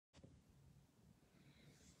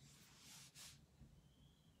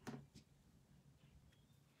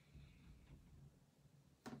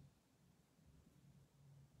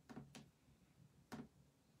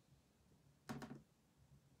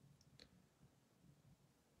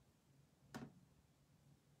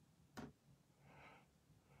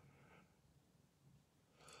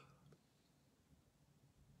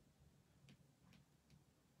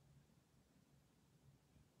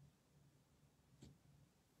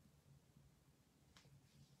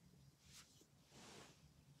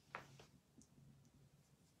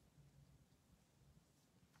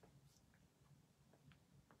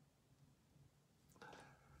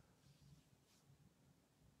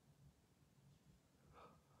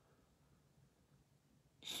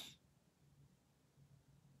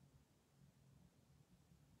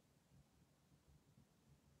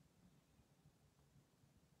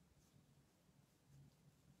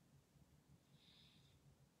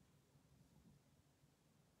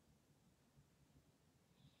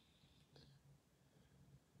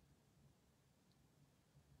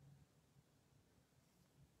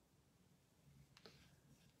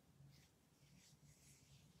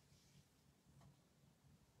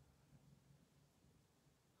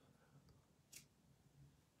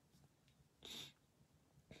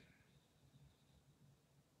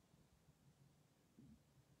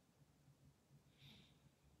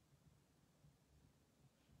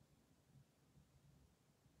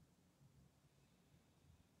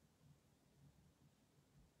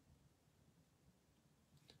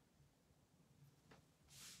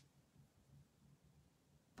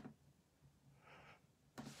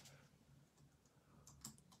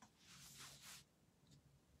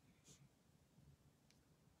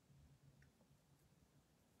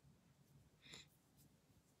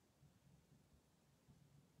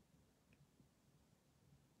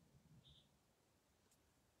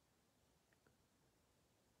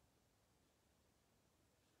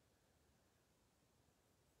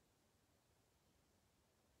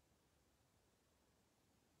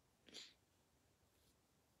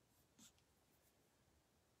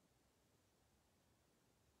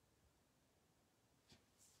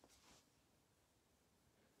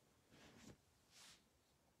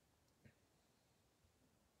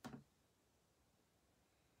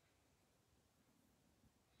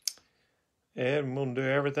Ed, I'm going to do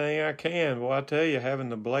everything I can. Well, I tell you, having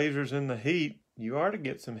the Blazers in the heat, you are to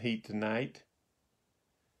get some heat tonight.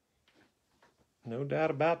 No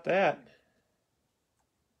doubt about that.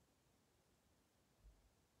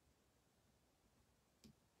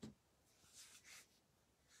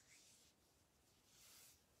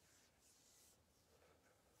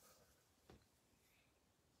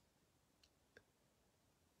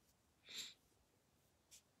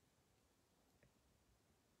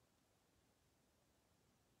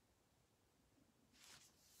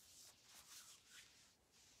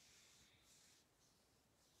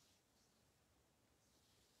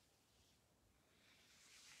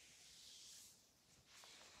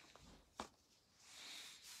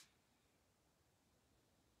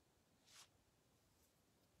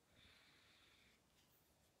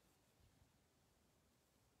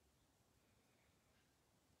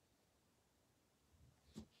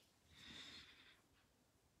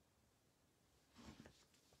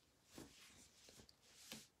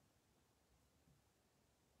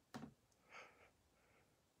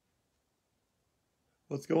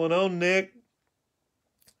 What's going on, Nick?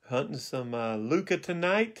 Hunting some Luca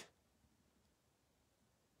tonight?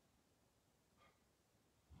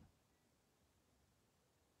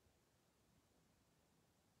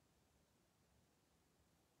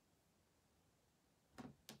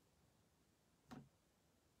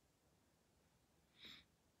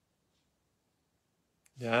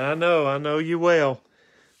 Yeah, I know you well.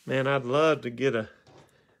 Man, I'd love to get a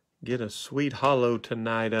sweet hollow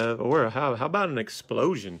tonight or how about an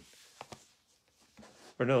explosion?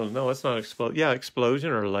 Or no, it's not explosion. Yeah,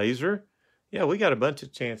 explosion or laser. Yeah, we got a bunch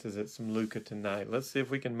of chances at some Luca tonight. Let's see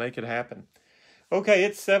if we can make it happen. Okay,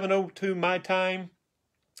 it's 7:02 my time.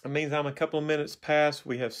 It means I'm a couple of minutes past.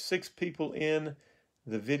 We have 6 people in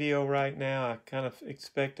the video right now. I kind of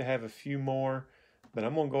expect to have a few more, but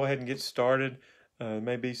I'm going to go ahead and get started.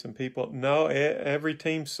 Maybe some people. No, every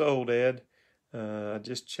team sold, Ed. I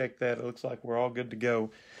just checked that. It looks like we're all good to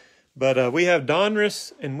go. But we have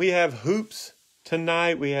Donruss and we have hoops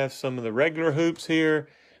tonight. We have some of the regular hoops here.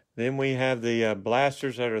 Then we have the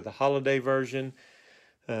blasters that are the holiday version.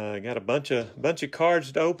 Got a bunch of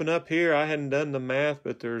cards to open up here. I hadn't done the math,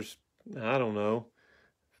 but there's, I don't know,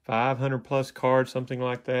 500 plus cards, something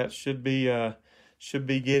like that. Should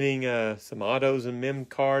be getting some autos and mem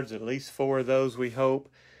cards, at least 4 of those we hope.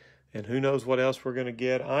 And who knows what else we're going to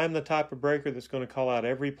get. I'm the type of breaker that's going to call out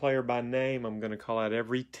every player by name. I'm going to call out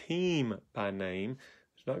every team by name.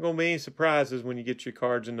 There's not going to be any surprises when you get your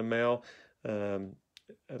cards in the mail.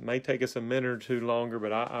 It may take us a minute or 2 longer,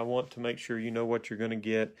 but I want to make sure you know what you're going to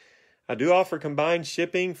get. I do offer combined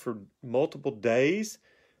shipping for multiple days.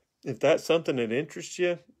 If that's something that interests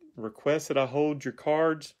you, request that I hold your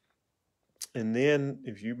cards. And then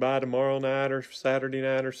if you buy tomorrow night or Saturday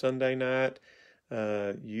night or Sunday night,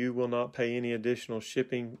 you will not pay any additional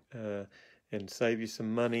shipping and save you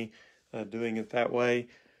some money doing it that way.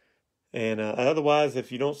 And otherwise,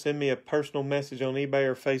 if you don't send me a personal message on eBay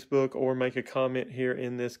or Facebook or make a comment here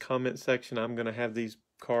in this comment section, I'm going to have these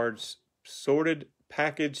cards sorted,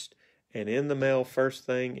 packaged, and in the mail first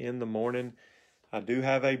thing in the morning. I do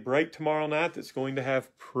have a break tomorrow night that's going to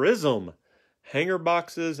have Prism hanger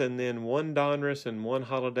boxes and then 1 Donruss and 1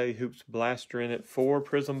 Holiday Hoops blaster in it, 4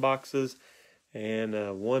 Prism boxes, and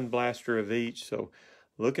 1 blaster of each. So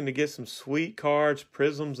looking to get some sweet cards.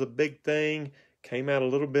 Prism's a big thing. Came out a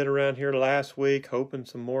little bit around here last week. Hoping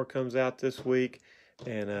some more comes out this week.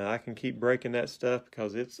 And I can keep breaking that stuff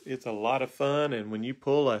because it's a lot of fun. And when you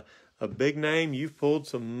pull a big name, you've pulled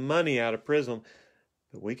some money out of Prism.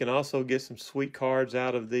 But we can also get some sweet cards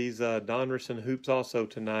out of these Donruss and Hoops also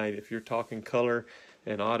tonight if you're talking color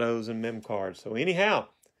and autos and mem cards. So anyhow,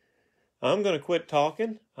 I'm going to quit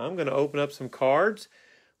talking. I'm going to open up some cards.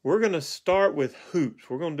 We're going to start with hoops.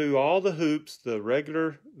 We're going to do all the hoops, the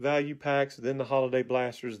regular value packs, then the holiday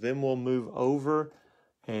blasters. Then we'll move over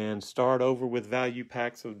and start over with value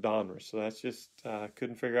packs of Donruss. So that's just,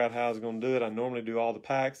 couldn't figure out how I was going to do it. I normally do all the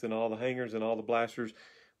packs and all the hangers and all the blasters.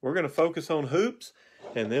 We're going to focus on hoops,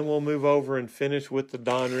 and then we'll move over and finish with the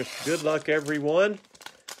Donruss. Good luck, everyone.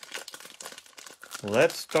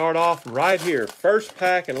 Let's start off right here. First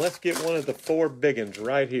pack, and let's get one of the 4 big ones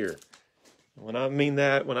right here. When I mean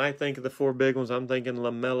that, when I think of the 4 big ones, I'm thinking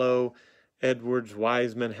LaMelo, Edwards,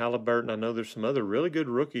 Wiseman, Halliburton. I know there's some other really good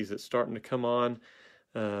rookies that's starting to come on.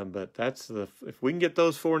 But that's if we can get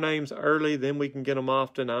those 4 names early, then we can get them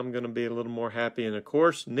often. I'm going to be a little more happy. And, of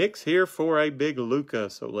course, Nick's here for a big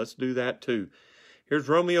Luka, so let's do that too. Here's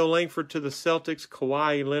Romeo Langford to the Celtics,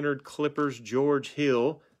 Kawhi Leonard, Clippers, George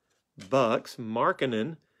Hill, Bucks,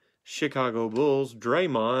 Markkanen, Chicago Bulls,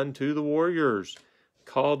 Draymond to the Warriors.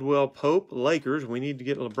 Caldwell Pope, Lakers. We need to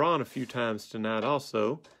get LeBron a few times tonight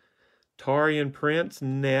also. Tarian Prince,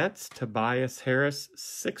 Nets. Tobias Harris,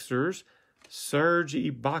 Sixers. Serge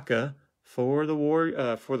Ibaka for the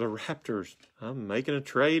Raptors. I'm making a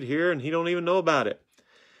trade here, and he don't even know about it.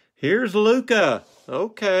 Here's Luka.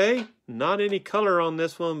 Okay, not any color on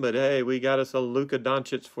this one, but hey, we got us a Luka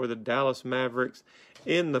Doncic for the Dallas Mavericks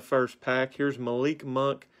in the first pack. Here's Malik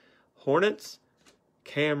Monk, Hornets.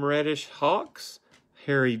 Cam Reddish, Hawks.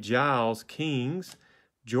 Harry Giles, Kings.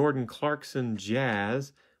 Jordan Clarkson,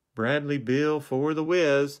 Jazz. Bradley Beal for the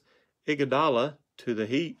Wiz. Iguodala to the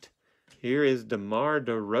Heat. Here is DeMar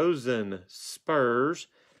DeRozan, Spurs.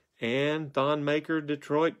 And Thon Maker,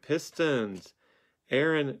 Detroit Pistons.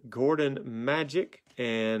 Aaron Gordon, Magic.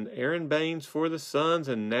 And Aaron Baines for the Suns.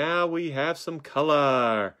 And now we have some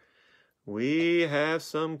color. We have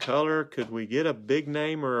some color. Could we get a big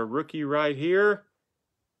name or a rookie right here?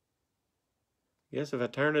 Guess if I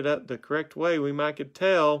turn it up the correct way, we might could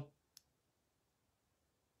tell.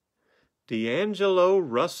 D'Angelo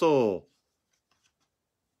Russell.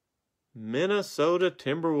 Minnesota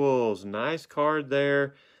Timberwolves. Nice card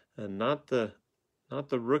there. And not the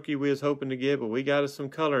rookie we was hoping to get, but we got us some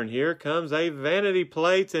color. And here comes a vanity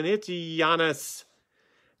plate, and it's Giannis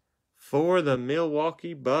for the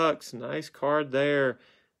Milwaukee Bucks. Nice card there.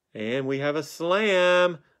 And we have a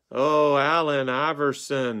slam. Oh, Allen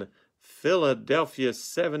Iverson. Philadelphia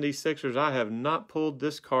 76ers. I have not pulled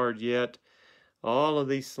this card yet. All of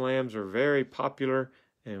these slams are very popular,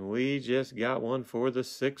 and we just got one for the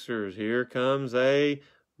Sixers. Here comes a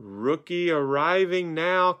rookie arriving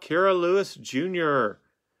now, Kira Lewis Jr.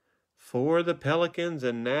 for the Pelicans,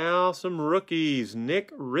 and now some rookies.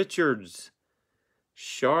 Nick Richards,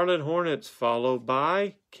 Charlotte Hornets, followed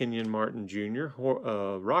by Kenyon Martin Jr.,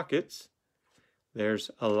 Rockets.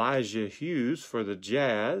 There's Elijah Hughes for the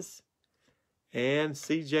Jazz. And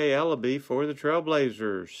C.J. Ellaby for the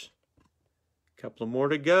Trailblazers. A couple more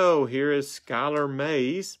to go. Here is Skylar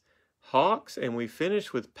Mays, Hawks, and we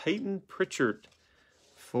finish with Peyton Pritchard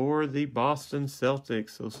for the Boston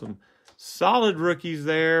Celtics. So some solid rookies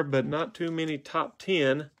there, but not too many top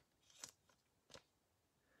 10.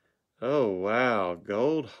 Oh, wow.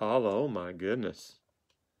 Gold hollow. Oh, my goodness.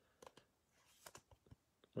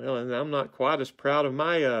 Well, and I'm not quite as proud of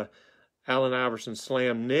my Allen Iverson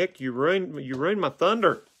slam. Nick, you ruined my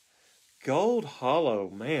thunder. Gold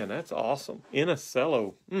hollow. Man, that's awesome. In a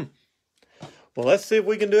cello. Well, let's see if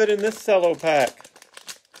we can do it in this cello pack.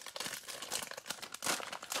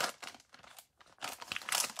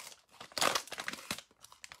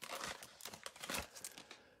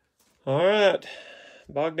 All right.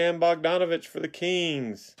 Bogdan Bogdanović for the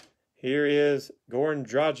Kings. Here is Goran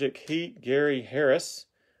Dragic, Heat. Gary Harris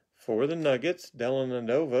for the Nuggets.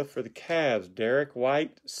 Delanova for the Cavs. Derek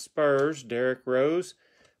White, Spurs. Derrick Rose,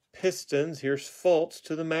 Pistons. Here's Fultz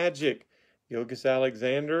to the Magic. Gilgeous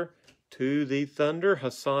Alexander to the Thunder.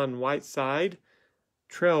 Hassan Whiteside,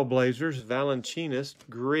 Trailblazers. Valanciunas,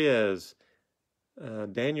 Grizz.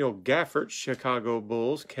 Daniel Gafford, Chicago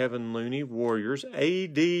Bulls. Kevin Looney, Warriors.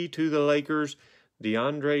 AD to the Lakers.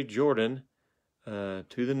 DeAndre Jordan to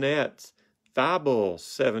the Nets. Thibault,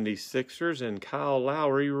 76ers, and Kyle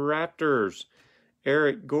Lowry, Raptors.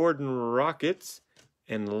 Eric Gordon, Rockets,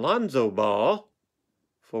 and Lonzo Ball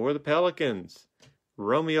for the Pelicans.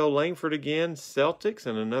 Romeo Langford again, Celtics,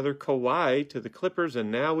 and another Kawhi to the Clippers,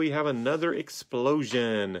 and now we have another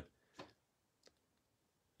explosion. Make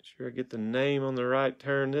sure I get the name on the right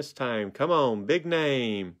turn this time. Come on, big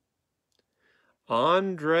name.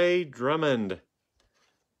 Andre Drummond.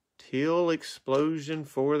 Teal explosion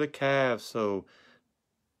for the Cavs. So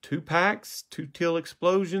 2 packs, 2 teal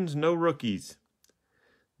explosions, no rookies.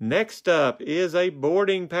 Next up is a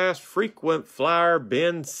boarding pass frequent flyer,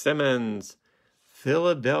 Ben Simmons.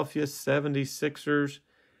 Philadelphia 76ers.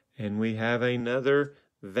 And we have another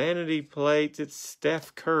vanity plate. It's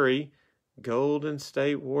Steph Curry, Golden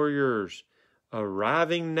State Warriors.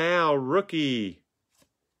 Arriving now, rookie.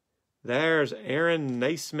 There's Aaron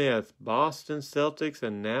Naismith, Boston Celtics,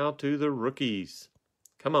 and now to the rookies.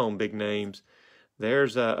 Come on, big names.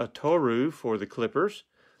 There's a Toru for the Clippers,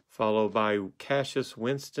 followed by Cassius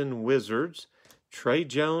Winston, Wizards. Trey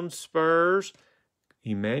Jones, Spurs.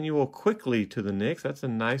 Emmanuel Quickly to the Knicks. That's a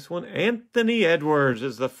nice one. Anthony Edwards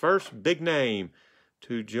is the first big name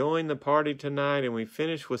to join the party tonight, and we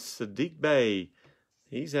finish with Sadiq Bey.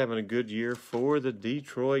 He's having a good year for the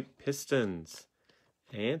Detroit Pistons.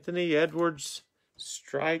 Anthony Edwards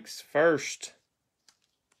strikes first.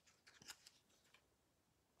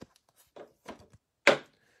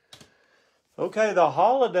 Okay, the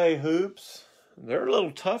holiday hoops. they're a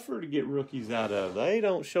little tougher to get rookies out of. They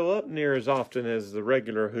don't show up near as often as the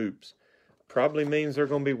regular hoops. Probably means they're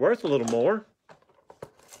going to be worth a little more.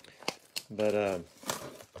 But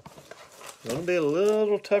going to be a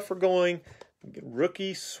little tougher going.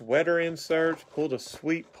 Rookie sweater inserts. Pulled a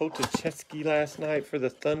sweet Potacheski last night for the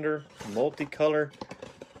Thunder. Multicolor.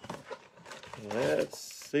 Let's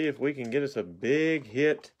see if we can get us a big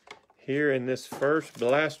hit here in this first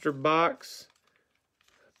blaster box.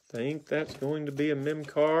 I think that's going to be a mem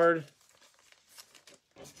card.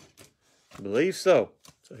 I believe so.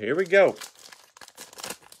 So here we go.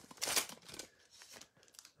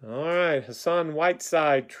 All right, Hassan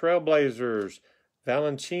Whiteside, Trailblazers.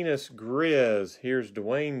 Valanciunas, Grizz. Here's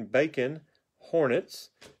Dwayne Bacon, Hornets.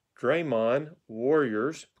 Draymond,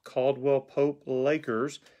 Warriors. Caldwell Pope,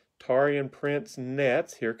 Lakers. Taurean Prince,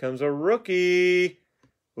 Nets. Here comes a rookie.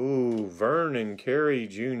 Ooh, Vernon Carey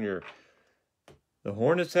Jr. The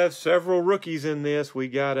Hornets have several rookies in this. We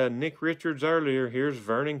got Nick Richards earlier. Here's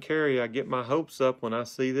Vernon Carey. I get my hopes up when I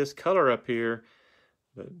see this color up here.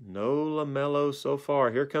 But no LaMelo so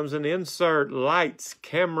far. Here comes an insert. Lights,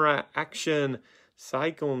 camera, action.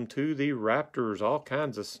 Cyclone to the Raptors. All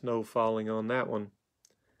kinds of snow falling on that one.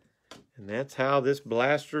 And that's how this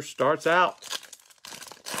blaster starts out.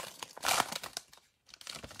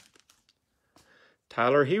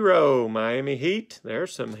 Tyler Hero, Miami Heat.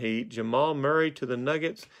 There's some heat. Jamal Murray to the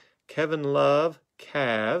Nuggets. Kevin Love,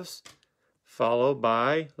 Cavs. Followed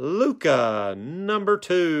by Luka, number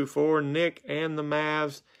 2 for Nick and the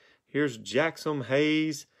Mavs. Here's Jackson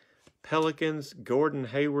Hayes, Pelicans. Gordon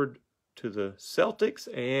Hayward to the Celtics.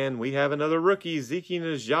 And we have another rookie, Zeke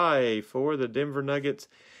Najae for the Denver Nuggets.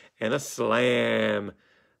 And a slam.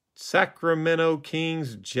 Sacramento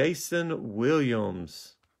Kings, Jason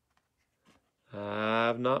Williams.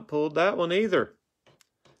 I've not pulled that one either.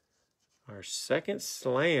 Our second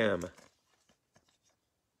slam.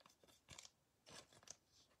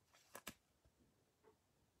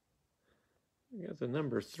 We got the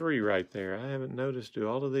number 3 right there. I haven't noticed. Do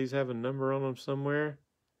all of these have a number on them somewhere?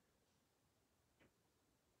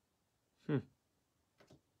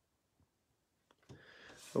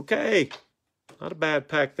 Okay. Not a bad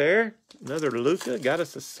pack there. Another Luka. Got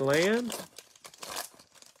us a slam.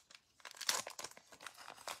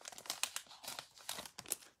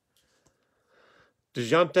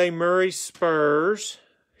 DeJounte Murray, Spurs.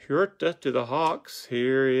 Huerta to the Hawks.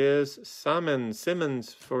 Here is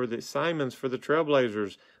Simmons for the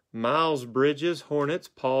Trailblazers. Miles Bridges, Hornets.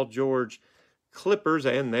 Paul George, Clippers.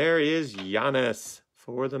 And there is Giannis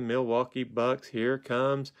for the Milwaukee Bucks. Here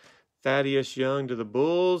comes Thaddeus Young to the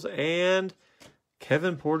Bulls. And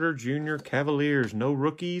Kevin Porter Jr., Cavaliers. No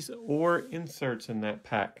rookies or inserts in that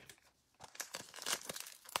pack.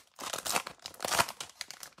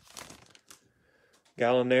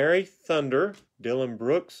 Gallinari, Thunder. Dylan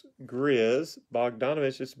Brooks, Grizz.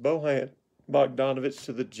 Bogdanovich, it's Bojan Bogdanovich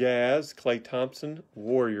to the Jazz. Klay Thompson,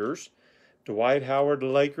 Warriors. Dwight Howard,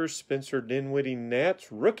 Lakers. Spencer Dinwiddie,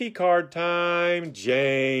 Nets. Rookie card time,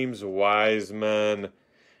 James Wiseman.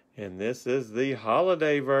 And this is the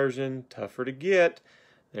holiday version, tougher to get.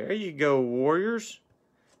 There you go, Warriors.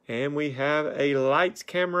 And we have a lights,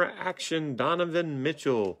 camera, action, Donovan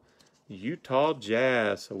Mitchell. Utah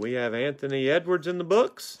Jazz. So we have Anthony Edwards in the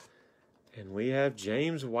books. And we have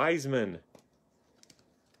James Wiseman.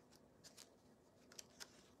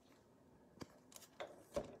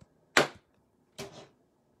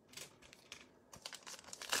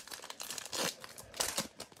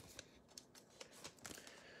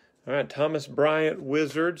 All right, Thomas Bryant,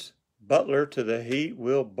 Wizards. Butler to the Heat.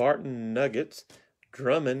 Will Barton, Nuggets.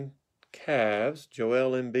 Drummond, Cavs.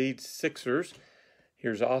 Joel Embiid, Sixers.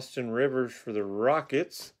 Here's Austin Rivers for the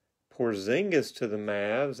Rockets. Porzingis to the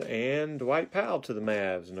Mavs. And Dwight Powell to the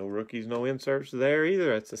Mavs. No rookies, no inserts there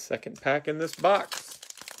either. That's the second pack in this box.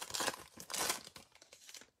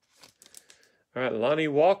 All right, Lonnie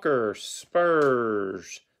Walker,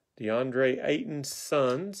 Spurs. DeAndre Ayton,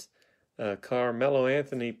 Suns. Carmelo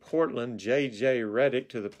Anthony, Portland. J.J. Redick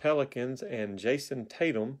to the Pelicans. And Jason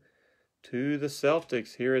Tatum to the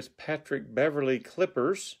Celtics. Here is Patrick Beverley,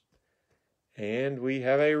 Clippers. And we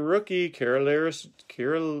have a rookie,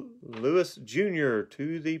 Kira Lewis Jr.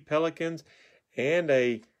 to the Pelicans. And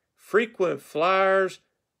a frequent Flyers,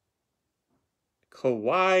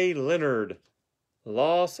 Kawhi Leonard,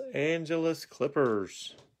 Los Angeles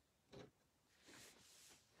Clippers.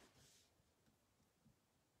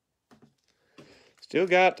 Still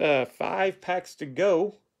got 5 packs to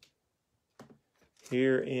go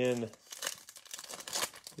here in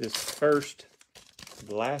this first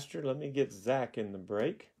blaster. Let me get Zach in the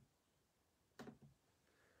break.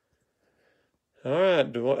 All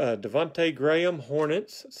right, Devontae Graham,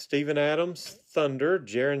 Hornets. Steven Adams, Thunder.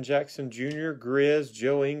 Jaren Jackson Jr., Grizz.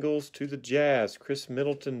 Joe Ingles to the Jazz. Chris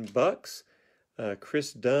Middleton, Bucks.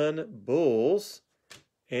 Chris Dunn, Bulls.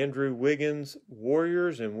 Andrew Wiggins,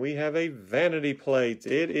 Warriors. And we have a vanity plate.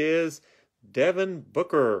 It is Devin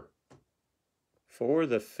Booker for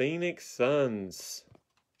the Phoenix Suns.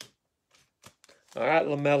 All right,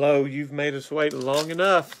 LaMelo, you've made us wait long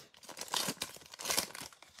enough.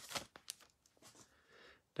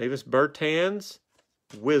 Davis Bertans,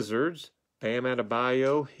 Wizards. Bam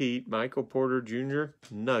Adebayo, Heat. Michael Porter Jr.,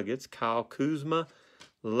 Nuggets. Kyle Kuzma,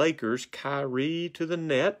 Lakers. Kyrie to the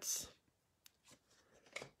Nets.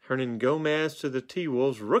 Hernan Gomez to the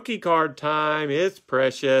T-Wolves. Rookie card time. It's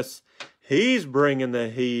Precious. He's bringing the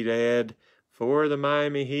heat, Ed, for the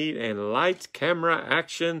Miami Heat. And lights, camera,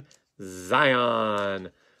 action, Zion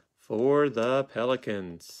for the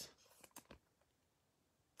Pelicans.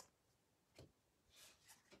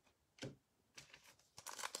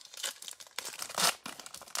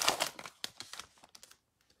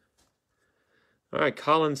 All right,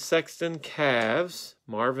 Colin Sexton, Cavs.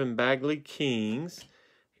 Marvin Bagley, Kings.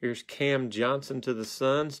 Here's Cam Johnson to the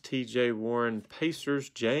Suns. T.J. Warren, Pacers.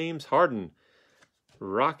 James Harden,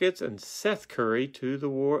 Rockets. And Seth Curry to the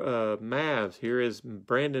Mavs. Here is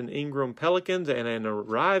Brandon Ingram, Pelicans. And an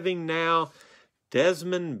arriving now,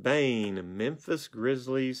 Desmond Bane, Memphis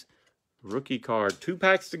Grizzlies, rookie card. 2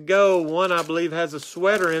 packs to go. One, I believe, has a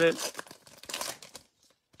sweater in it.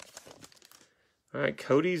 All right,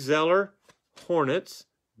 Cody Zeller, Hornets.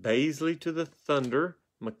 Baisley to the Thunder.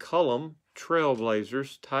 McCollum,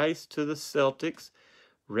 Trailblazers. Tice to the Celtics.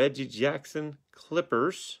 Reggie Jackson,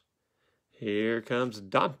 Clippers. Here comes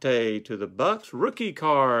Dante to the Bucks. Rookie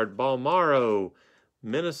card, Balmaro,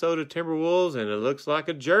 Minnesota Timberwolves. And it looks like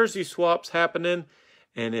a jersey swap's happening.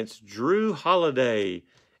 And it's Drew Holiday,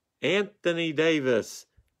 Anthony Davis,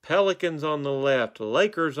 Pelicans on the left,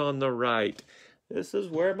 Lakers on the right. This is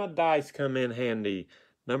where my dice come in handy.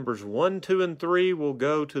 Numbers 1, 2, and 3 will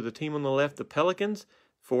go to the team on the left, the Pelicans.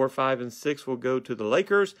 4, 5, and 6 will go to the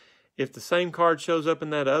Lakers. If the same card shows up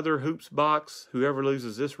in that other hoops box, whoever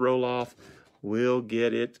loses this roll-off will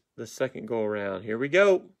get it the second go-around. Here we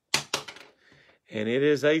go. And it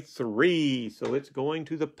is a 3, so it's going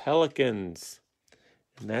to the Pelicans.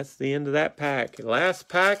 And that's the end of that pack. Last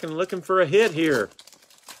pack and looking for a hit here.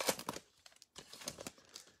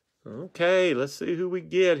 Okay, let's see who we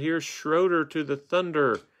get. Here's Schroeder to the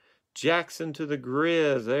Thunder. Jackson to the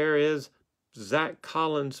Grizz. There is Zach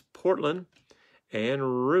Collins, Portland.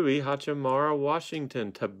 And Rui Hachimura,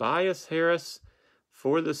 Washington. Tobias Harris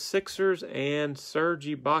for the Sixers. And Serge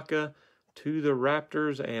Ibaka to the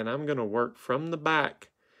Raptors. And I'm going to work from the back.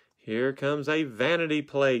 Here comes a vanity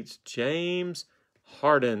plate. James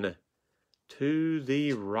Harden to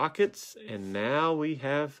the Rockets. And now we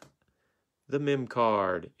have the mem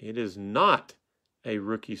card. It is not a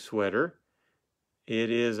rookie sweater.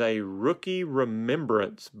 It is a rookie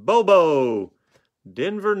remembrance. Bobo,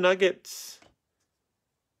 Denver Nuggets.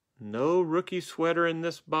 No rookie sweater in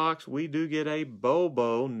this box. We do get a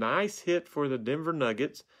Bobo. Nice hit for the Denver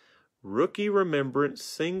Nuggets. Rookie remembrance,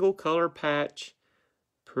 single color patch.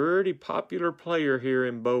 Pretty popular player here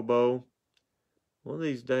in Bobo. One of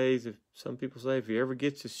these days, if some people say if he ever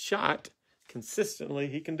gets his shot consistently,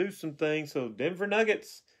 he can do some things. So Denver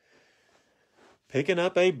Nuggets picking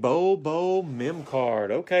up a Bobo mem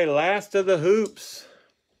card. Okay, last of the hoops.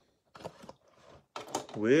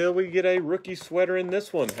 Will we get a rookie sweater in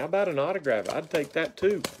this one? How about an autograph? I'd take that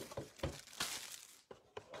too.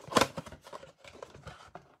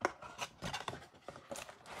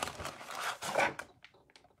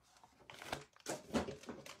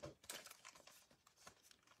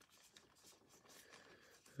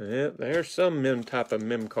 Yeah, there's some type of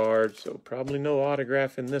mem card, so probably no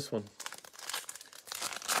autograph in this one.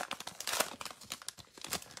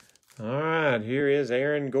 All right, here is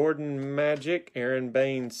Aaron Gordon, Magic, Aaron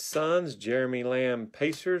Baines, Suns, Jeremy Lamb,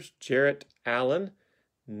 Pacers, Jarrett Allen,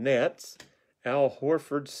 Nets, Al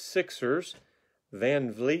Horford, Sixers,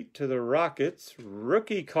 Van Vliet to the Rockets,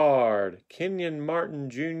 rookie card, Kenyon Martin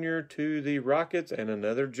Jr. to the Rockets, and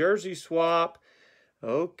another jersey swap.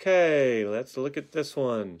 Okay, let's look at this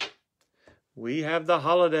one. We have the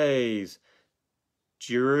holidays.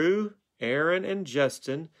 Drew, Aaron, and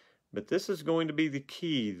Justin. But this is going to be the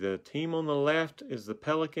key. The team on the left is the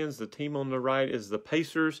Pelicans. The team on the right is the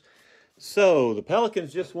Pacers. So the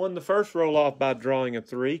Pelicans just won the first roll-off by drawing a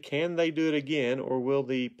 3. Can they do it again, or will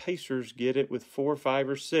the Pacers get it with 4, 5,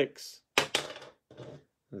 or 6?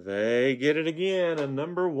 They get it again, a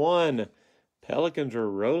number 1. Pelicans are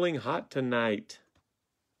rolling hot tonight.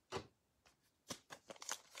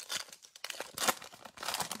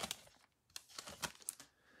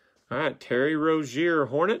 All right, Terry Rozier,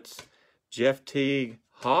 Hornets. Jeff Teague,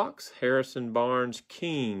 Hawks. Harrison Barnes,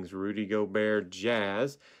 Kings. Rudy Gobert,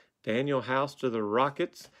 Jazz. Daniel House to the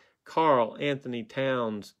Rockets. Karl Anthony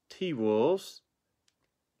Towns, T-Wolves.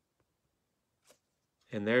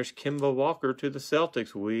 And there's Kemba Walker to the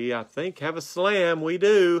Celtics. We, I think, have a slam. We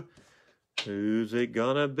do. Who's it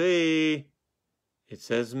gonna be? It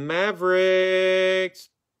says Mavericks.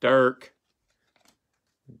 Dirk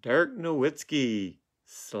Nowitzki.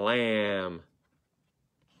 Slam.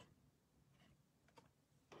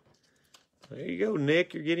 There you go,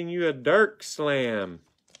 Nick. You're getting you a Dirk slam.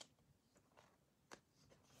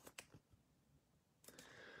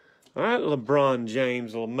 All right, LeBron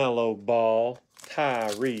James, LaMelo Ball,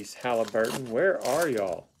 Tyrese Halliburton. Where are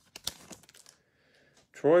y'all?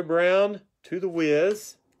 Troy Brown to the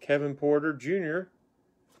Wiz. Kevin Porter Jr.,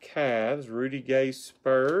 Cavs. Rudy Gay,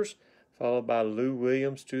 Spurs. Followed by Lou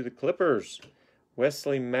Williams to the Clippers.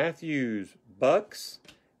 Wesley Matthews, Bucks.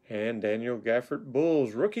 And Daniel Gafford,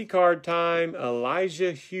 Bulls. Rookie card time,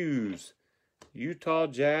 Elijah Hughes, Utah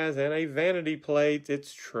Jazz. And a vanity plate,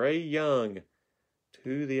 it's Trae Young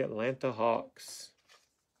to the Atlanta Hawks.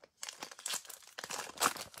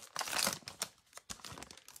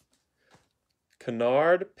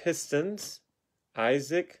 Kennard, Pistons.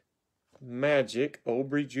 Isaac, Magic.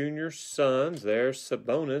 Aubrey Jr., Suns. There's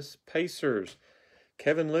Sabonis, Pacers.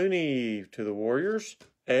 Kevin Looney to the Warriors.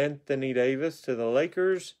 Anthony Davis to the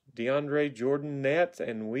Lakers. DeAndre Jordan, Nets.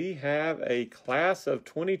 And we have a class of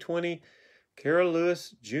 2020, Kara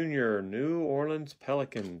Lewis Jr., New Orleans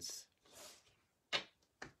Pelicans.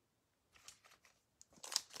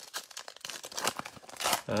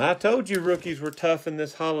 I told you rookies were tough in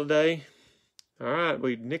this holiday. All right,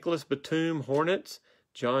 Nicholas Batum, Hornets.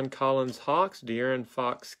 John Collins, Hawks. De'Aaron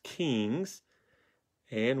Fox, Kings.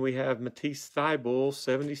 And we have Matisse Thybulle,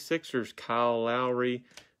 76ers. Kyle Lowry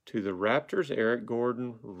to the Raptors. Eric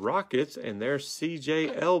Gordon, Rockets. And there's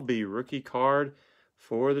CJ Elby, rookie card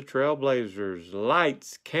for the Trailblazers.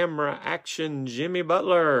 Lights, camera, action, Jimmy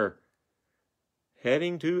Butler.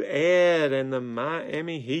 Heading to Ed and the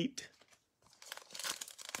Miami Heat.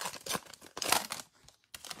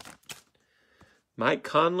 Mike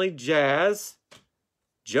Conley, Jazz.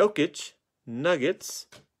 Jokic, Nuggets.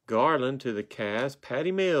 Garland to the Cavs.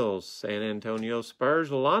 Patty Mills, San Antonio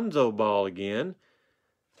Spurs. Lonzo Ball again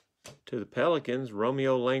to the Pelicans.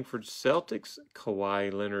 Romeo Langford, Celtics.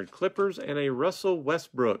 Kawhi Leonard, Clippers. And a Russell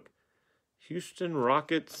Westbrook, Houston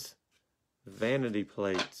Rockets, vanity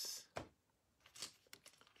plates.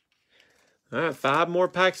 All right, 5 more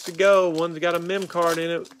packs to go. One's got a mem card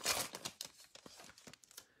in it.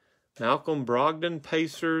 Malcolm Brogdon,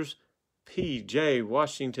 Pacers. P.J.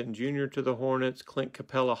 Washington Jr. to the Hornets. Clint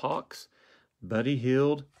Capella, Hawks. Buddy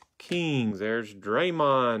Hield, Kings. There's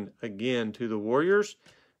Draymond again to the Warriors.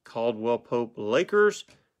 Caldwell Pope, Lakers.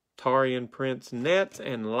 Taurean Prince, Nets.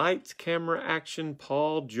 And lights, camera, action,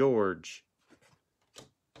 Paul George,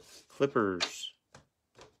 Clippers.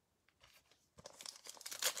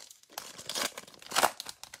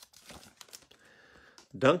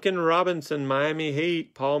 Duncan Robinson, Miami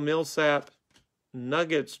Heat. Paul Millsap,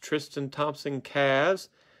 Nuggets. Tristan Thompson, Cavs.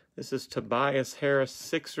 This is Tobias Harris,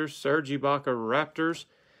 Sixers. Serge Ibaka, Raptors.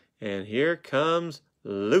 And here comes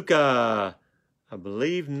Luka. I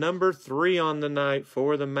believe number 3 on the night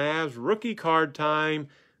for the Mavs. Rookie card time.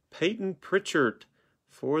 Peyton Pritchard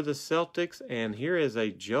for the Celtics. And here is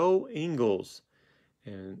a Joe Ingles.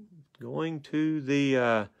 And going to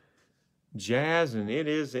the Jazz, and it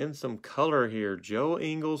is in some color here. Joe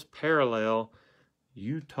Ingles, parallel,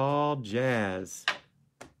 Utah Jazz.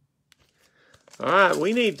 All right,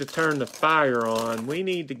 we need to turn the fire on. We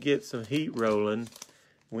need to get some heat rolling.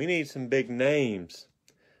 We need some big names.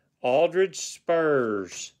 Aldridge,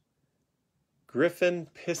 Spurs. Griffin,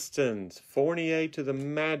 Pistons. Fournier to the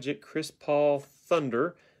Magic. Chris Paul,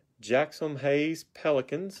 Thunder. Jackson Hayes,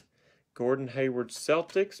 Pelicans. Gordon Hayward,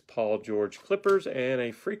 Celtics. Paul George, Clippers. And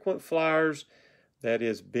a frequent Flyers, that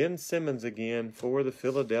is Ben Simmons again for the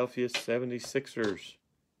Philadelphia 76ers.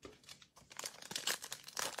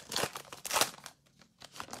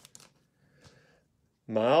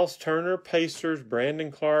 Miles Turner, Pacers.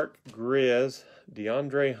 Brandon Clark, Grizz.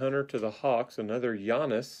 DeAndre Hunter to the Hawks. Another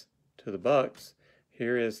Giannis to the Bucks.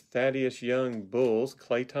 Here is Thaddeus Young, Bulls.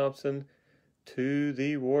 Klay Thompson to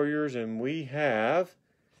the Warriors. And we have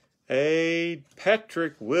a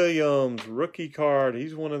Patrick Williams rookie card.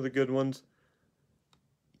 He's one of the good ones.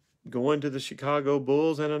 Going to the Chicago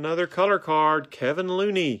Bulls. And another color card, Kevin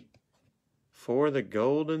Looney for the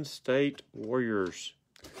Golden State Warriors.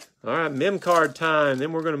 All right, mem card time.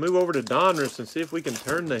 Then we're going to move over to Donruss and see if we can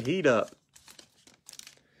turn the heat up.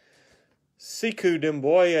 Sekou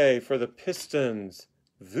Demboye for the Pistons.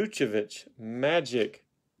 Vucevic, Magic.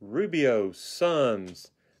 Rubio,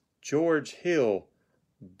 Suns. George Hill,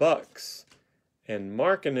 Bucks. And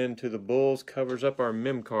Markkanen to the Bulls covers up our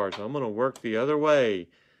mem card. So I'm going to work the other way.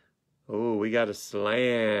 Oh, we got a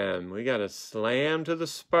slam. We got a slam to the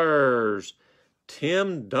Spurs.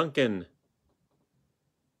 Tim Duncan.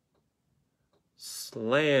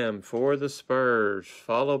 Slam for the Spurs.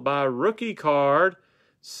 Followed by rookie card,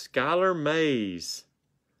 Skylar Mays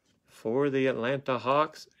for the Atlanta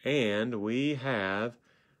Hawks. And we have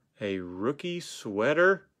a rookie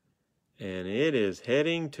sweater. And it is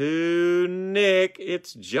heading to Nick.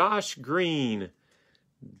 It's Josh Green.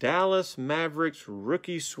 Dallas Mavericks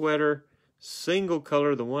rookie sweater. Single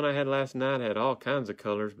color. The one I had last night had all kinds of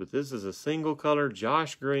colors. But this is a single color.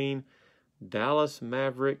 Josh Green. Dallas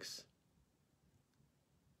Mavericks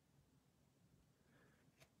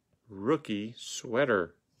rookie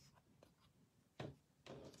sweater.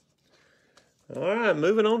 All right,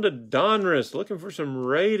 moving on to Donruss. Looking for some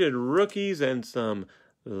rated rookies and some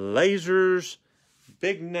lasers.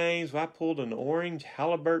 Big names. I pulled an orange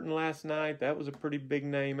Halliburton last night. That was a pretty big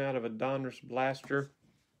name out of a Donruss blaster.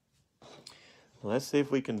 Let's see if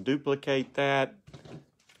we can duplicate that.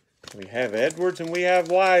 We have Edwards and we have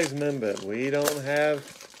Wiseman, but we don't have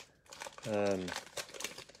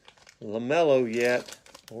LaMelo yet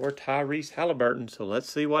or Tyrese Halliburton. So let's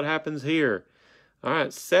see what happens here. All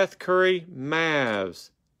right, Seth Curry,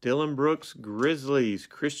 Mavs. Dylan Brooks, Grizzlies.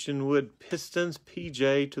 Christian Wood, Pistons.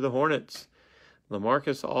 PJ to the Hornets.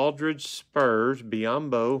 LaMarcus Aldridge, Spurs.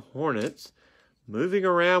 Biyombo, Hornets. Moving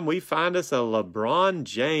around, we find us a LeBron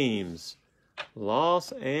James.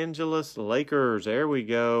 Los Angeles Lakers. There we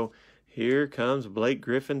go. Here comes Blake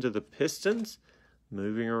Griffin to the Pistons.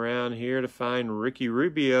 Moving around here to find Ricky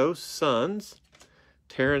Rubio, Suns.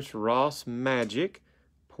 Terrence Ross, Magic.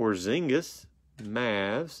 Porzingis,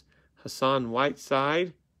 Mavs. Hassan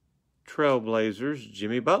Whiteside, Trailblazers.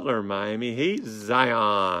 Jimmy Butler, Miami Heat.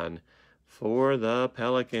 Zion for the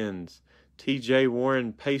Pelicans. TJ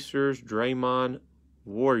Warren, Pacers. Draymond,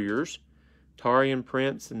 Warriors. Taurean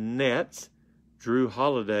Prince, Nets. Drew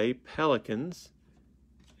Holiday, Pelicans.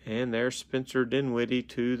 And there's Spencer Dinwiddie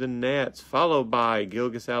to the Nets. Followed by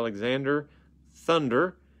Gilgeous-Alexander,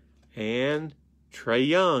 Thunder. And Trae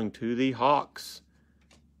Young to the Hawks.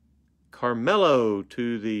 Carmelo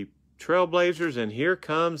to the Trailblazers. And here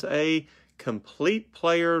comes a complete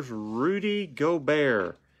players, Rudy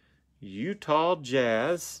Gobert. Utah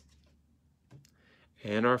Jazz.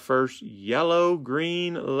 And our first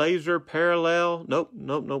yellow-green laser parallel. Nope.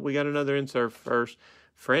 We got another insert first.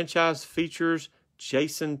 Franchise features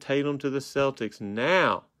Jason Tatum to the Celtics.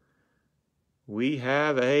 Now, we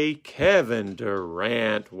have a Kevin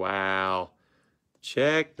Durant. Wow.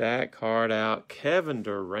 Check that card out. Kevin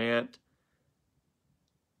Durant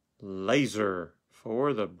laser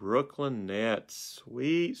for the Brooklyn Nets.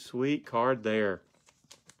 Sweet, sweet card there.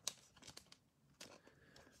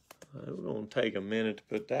 We're going to take a minute to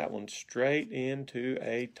put that one straight into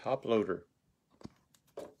a top loader.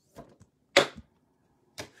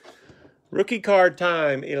 Rookie card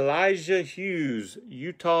time. Elijah Hughes,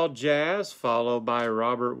 Utah Jazz, followed by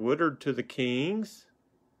Robert Woodard to the Kings.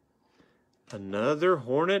 Another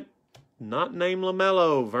Hornet, not named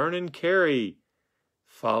LaMelo, Vernon Carey,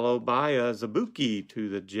 followed by Zabuki to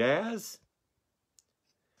the Jazz.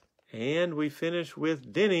 And we finish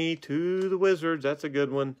with Denny to the Wizards. That's a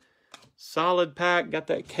good one. Solid pack. Got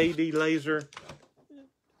that KD laser.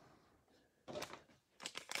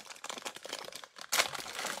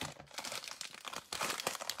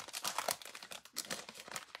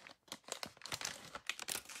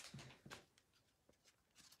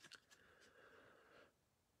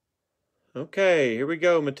 Okay, here we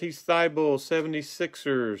go. Matisse Thybulle,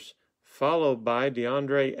 76ers. Followed by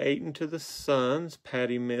DeAndre Ayton to the Suns.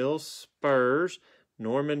 Patty Mills, Spurs.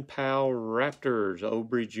 Norman Powell, Raptors.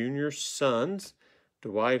 Aubrey Jr., Suns.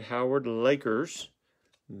 Dwight Howard, Lakers.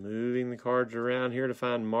 Moving the cards around here to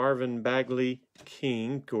find Marvin Bagley,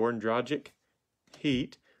 King. Goran Dragic,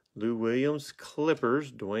 Heat. Lou Williams,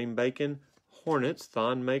 Clippers. Dwayne Bacon, Hornets.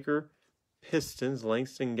 Thon Maker, Pistons.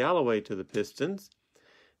 Langston Galloway to the Pistons.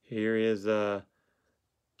 Here is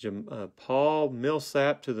Paul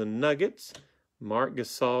Millsap to the Nuggets. Marc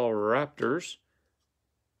Gasol, Raptors.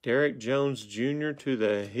 Derek Jones Jr. to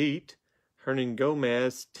the Heat. Hernan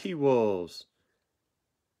Gomez, T-Wolves.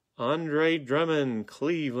 Andre Drummond,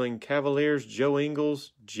 Cleveland Cavaliers. Joe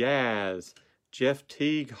Ingles, Jazz. Jeff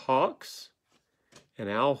Teague, Hawks. And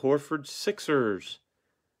Al Horford, Sixers.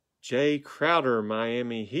 Jay Crowder,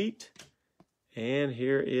 Miami Heat. And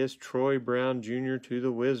here is Troy Brown Jr. to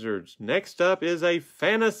the Wizards. Next up is a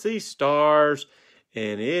Fantasy Stars,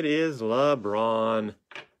 and it is LeBron.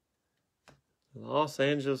 Los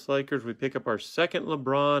Angeles Lakers, we pick up our second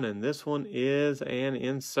LeBron, and this one is an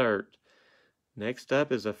insert. Next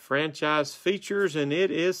up is a franchise features, and it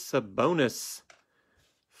is Sabonis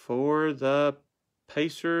for the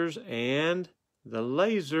Pacers and the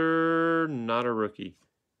Laser, not a rookie.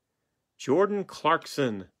 Jordan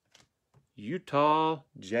Clarkson, Utah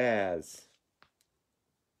Jazz.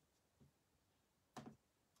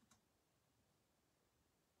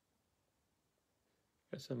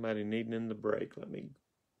 Got somebody needing in the break. Let me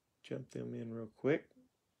jump them in real quick.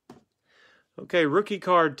 Okay, rookie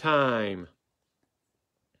card time.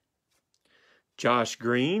 Josh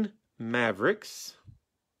Green, Mavericks.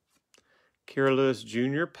 Kira Lewis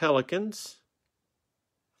Jr., Pelicans.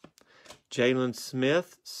 Jalen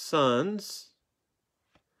Smith, Suns.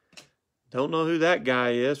 Don't know who that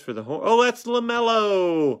guy is for the Hornets. Oh, that's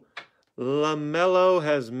LaMelo. LaMelo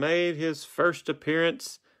has made his first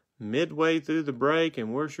appearance midway through the break,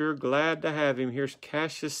 and we're sure glad to have him. Here's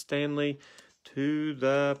Cassius Stanley to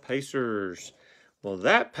the Pacers. Well,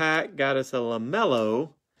 that pack got us a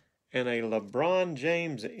LaMelo and a LeBron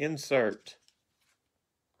James insert.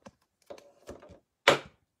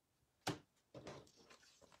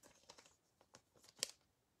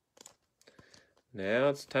 Now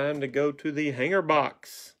it's time to go to the hanger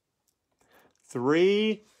box.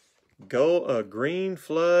 3 green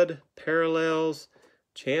flood parallels,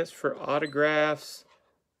 chance for autographs,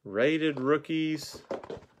 rated rookies.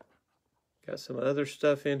 Got some other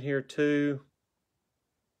stuff in here too.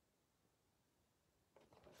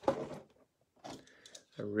 I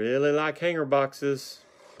really like hanger boxes.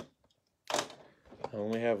 I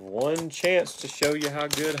only have one chance to show you how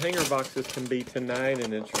good hanger boxes can be tonight,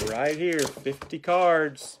 and it's right here, 50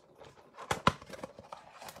 cards.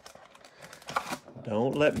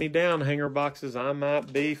 Don't let me down, hanger boxes. I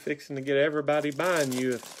might be fixing to get everybody buying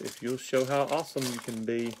you if you'll show how awesome you can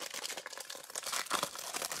be.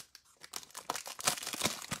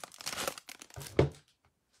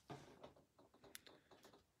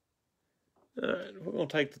 All right, we're going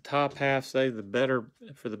to take the top half, save the better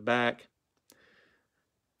for the back.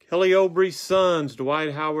 Kelly Oubre's Suns,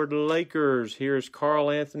 Dwight Howard Lakers. Here's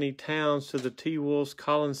Karl Anthony Towns to the T-Wolves,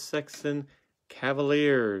 Colin Sexton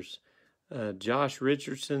Cavaliers. Josh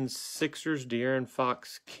Richardson Sixers, De'Aaron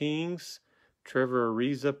Fox Kings. Trevor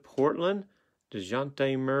Ariza Portland.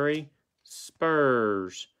 DeJounte Murray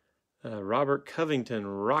Spurs. Robert Covington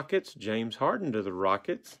Rockets. James Harden to the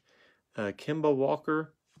Rockets. Kemba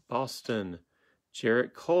Walker Boston.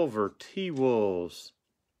 Jarrett Culver T-Wolves.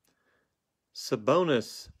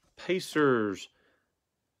 Sabonis Pacers,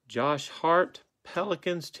 Josh Hart,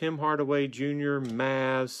 Pelicans, Tim Hardaway Jr.,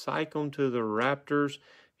 Mavs, Sycamore to the Raptors.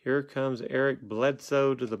 Here comes Eric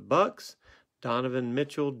Bledsoe to the Bucks, Donovan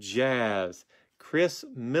Mitchell, Jazz, Chris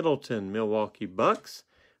Middleton, Milwaukee Bucks,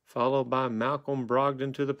 followed by Malcolm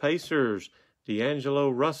Brogdon to the Pacers,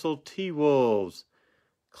 D'Angelo Russell, T-Wolves,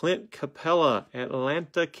 Clint Capella,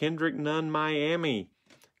 Atlanta, Kendrick Nunn, Miami,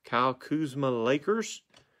 Kyle Kuzma, Lakers,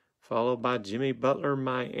 followed by Jimmy Butler,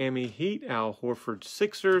 Miami Heat, Al Horford,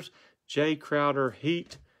 Sixers, Jay Crowder,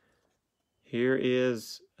 Heat. Here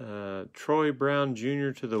is Troy Brown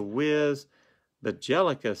Jr. to the Wiz,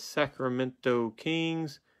 Bajelica, Sacramento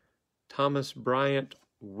Kings, Thomas Bryant,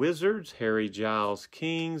 Wizards, Harry Giles,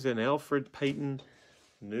 Kings, and Elfrid Payton,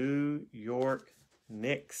 New York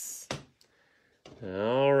Knicks.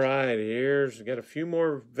 All right, we got a few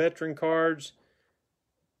more veteran cards.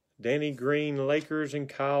 Danny Green, Lakers, and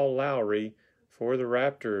Kyle Lowry for the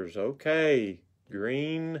Raptors. Okay,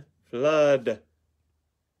 green flood.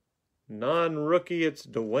 Non-rookie, it's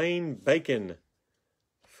Dwayne Bacon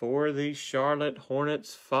for the Charlotte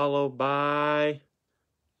Hornets, followed by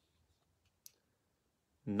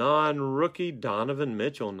non-rookie Donovan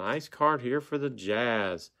Mitchell. Nice card here for the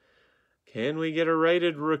Jazz. Can we get a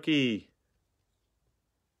rated rookie?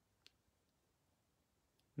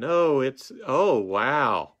 No, oh,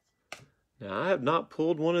 wow. Now, I have not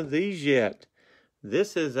pulled one of these yet.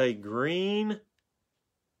 This is a green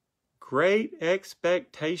Great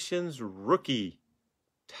Expectations rookie.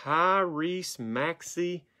 Tyrese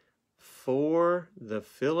Maxey for the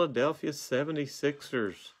Philadelphia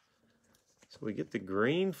 76ers. So we get the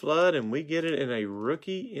green flood and we get it in a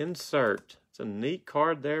rookie insert. It's a neat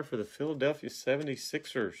card there for the Philadelphia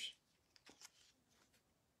 76ers.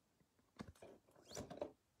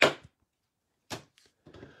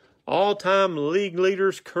 All-time league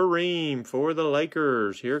leaders, Kareem for the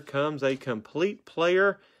Lakers. Here comes a complete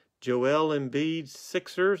player, Joel Embiid,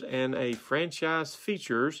 Sixers, and a franchise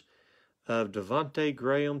features, of Devontae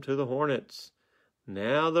Graham to the Hornets.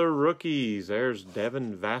 Now the rookies. There's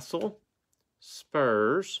Devin Vassell,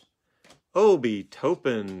 Spurs. Obi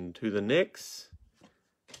Toppin to the Knicks.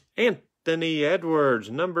 Anthony Edwards,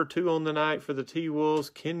 number 2 on the night for the T-Wolves.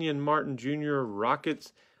 Kenyon Martin Jr.,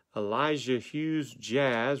 Rockets. Elijah Hughes,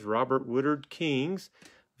 Jazz. Robert Woodard, Kings.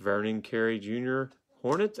 Vernon Carey Jr.,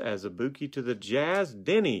 Hornets. Azubuike to the Jazz.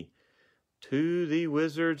 Denny to the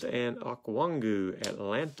Wizards. And Okwangu,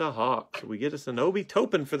 Atlanta Hawks. We get us an Obi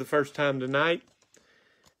Toppin for the first time tonight.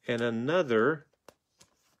 And another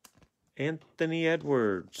Anthony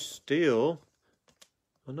Edwards. Still,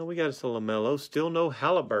 oh no, we got us a LaMelo. Still no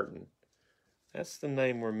Halliburton. That's the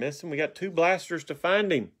name we're missing. We got 2 blasters to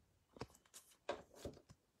find him.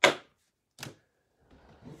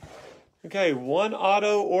 Okay, 1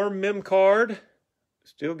 auto or mem card.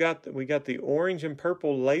 Still got we got the orange and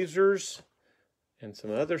purple lasers and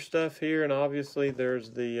some other stuff here, and obviously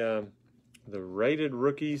there's the rated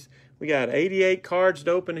rookies. We got 88 cards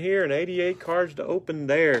to open here and 88 cards to open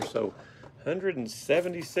there. So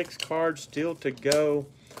 176 cards still to go.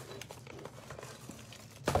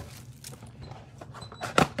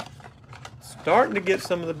 Starting to get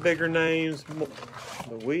some of the bigger names.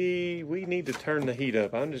 But we need to turn the heat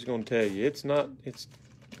up. I'm just going to tell you, it's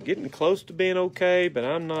getting close to being okay, but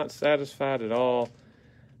I'm not satisfied at all.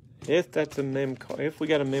 If that's a mem card, if we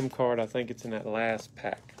got a mem card, I think it's in that last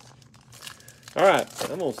pack. All right,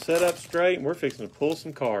 I'm going to set up straight, and we're fixing to pull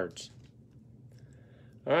some cards.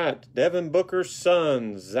 All right, Devin Booker,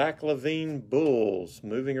 Suns. Zach LaVine, Bulls.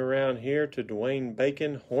 Moving around here to Dwayne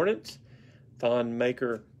Bacon, Hornets. Thon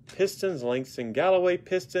Maker, Pistons. Langston Galloway,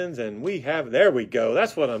 Pistons. And we have, there we go,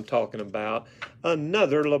 that's what I'm talking about.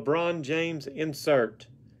 Another LeBron James insert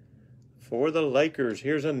for the Lakers.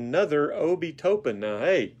 Here's another Obi Toppin. Now,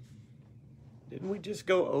 hey, didn't we just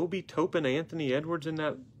go Obi Toppin, Anthony Edwards in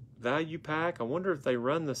that value pack? I wonder if they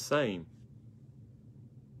run the same.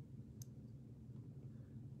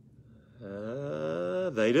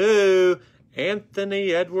 They do.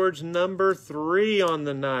 Anthony Edwards, number 3 on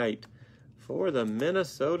the night for the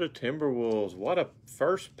Minnesota Timberwolves. What a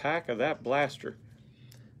first pack of that blaster.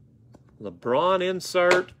 LeBron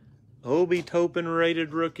insert, Obi Toppin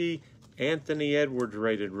rated rookie, Anthony Edwards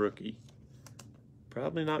rated rookie.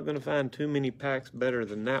 Probably not going to find too many packs better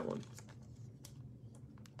than that one.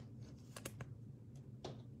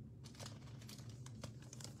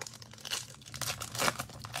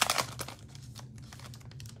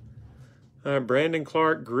 Brandon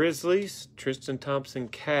Clark, Grizzlies. Tristan Thompson,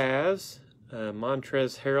 Cavs.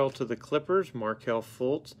 Montrezl Harrell to the Clippers. Markelle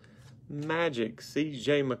Fultz, Magic.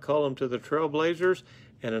 C.J. McCollum to the Trailblazers.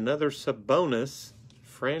 And another Sabonis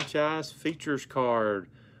franchise features card.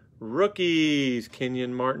 Rookies,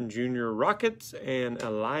 Kenyon Martin Jr., Rockets. And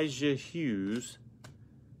Elijah Hughes,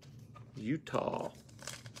 Utah.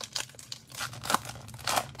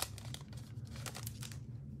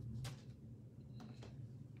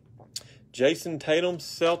 Jason Tatum,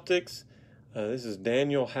 Celtics. This is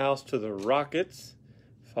Daniel House to the Rockets,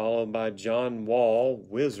 followed by John Wall,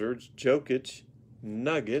 Wizards. Jokic,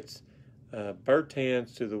 Nuggets.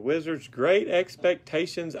 Bertans to the Wizards. Great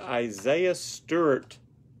Expectations, Isaiah Stewart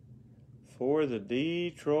for the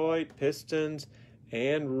Detroit Pistons.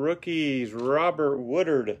 And rookies, Robert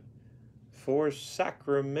Woodard for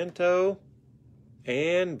Sacramento.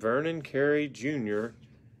 And Vernon Carey Jr.,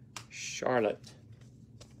 Charlotte.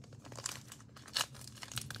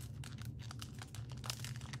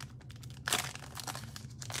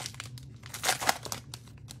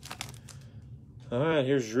 All right,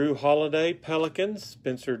 here's Drew Holiday, Pelicans.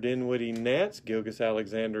 Spencer Dinwiddie, Nets.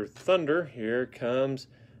 Gilgeous-Alexander, Thunder. Here comes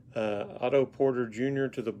Otto Porter Jr.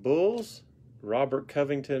 to the Bulls. Robert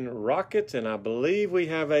Covington, Rockets. And I believe we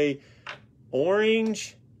have a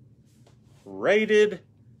orange rated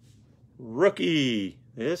rookie.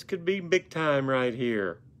 This could be big time right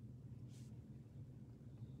here.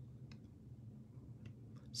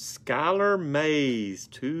 Skylar Mays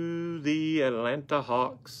to the Atlanta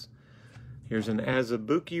Hawks. Here's an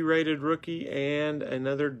Azubuike rated rookie and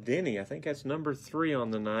another Denny. I think that's number 3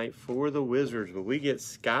 on the night for the Wizards. But we get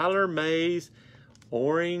Skylar Mays,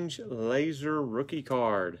 orange laser rookie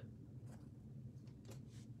card.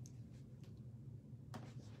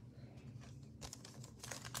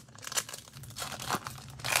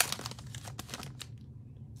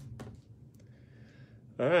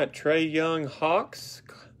 All right, Trae Young, Hawks.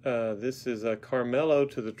 This is Carmelo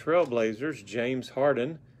to the Trailblazers. James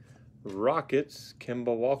Harden, Rockets.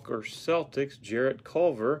 Kemba Walker, Celtics. Jarrett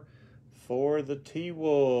Culver for the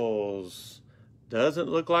T-Wolves. Doesn't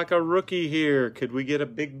look like a rookie here. Could we get a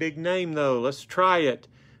big name, though? Let's try it.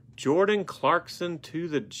 Jordan Clarkson to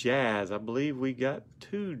the Jazz. I believe we got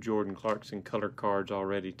 2 Jordan Clarkson color cards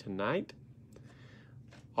already tonight.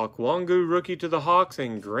 Okwangu rookie to the Hawks,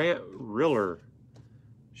 and Grant Riller,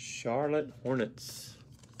 Charlotte Hornets.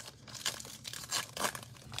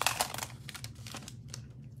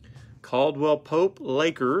 Caldwell Pope,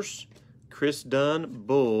 Lakers. Chris Dunn,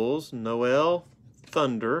 Bulls. Noel,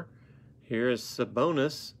 Thunder. Here is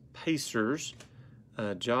Sabonis, Pacers.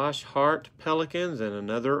 Josh Hart, Pelicans, and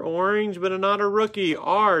another orange, but not a rookie.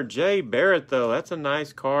 R.J. Barrett, though. That's a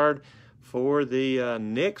nice card for the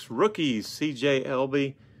Knicks. Rookies, C.J.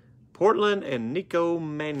 Elby, Portland, and Nico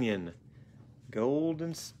Mannion.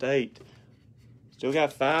 Golden State. Still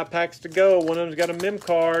got 5 packs to go. One of them's got a mem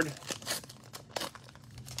card.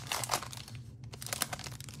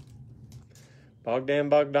 Bogdan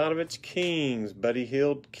Bogdanovic, Kings. Buddy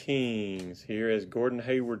Hield, Kings. Here is Gordon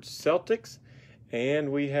Hayward, Celtics.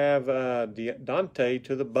 And we have Dante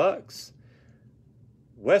to the Bucks.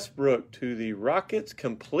 Westbrook to the Rockets.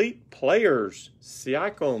 Complete players.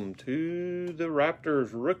 Siakam to the Raptors.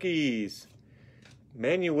 Rookies.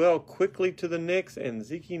 Manuel quickly to the Knicks. And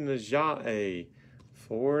Zeke Najae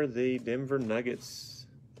for the Denver Nuggets.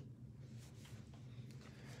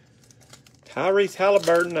 Tyrese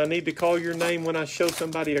Halliburton, I need to call your name when I show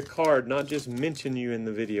somebody a card, not just mention you in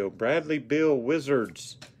the video. Bradley Beal,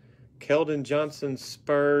 Wizards. Keldon Johnson,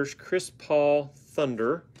 Spurs. Chris Paul,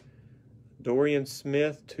 Thunder. Dorian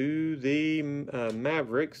Smith to the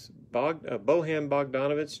Mavericks. Bojan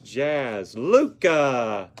Bogdanovic, Jazz.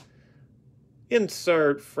 Luka.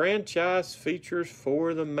 Insert franchise features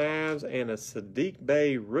for the Mavs and a Sadiq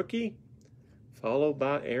Bey rookie, followed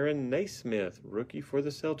by Aaron Naismith, rookie for the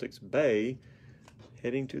Celtics. Bey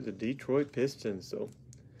heading to the Detroit Pistons. So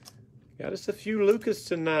got us a few Lucas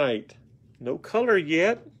tonight. No color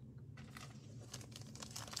yet.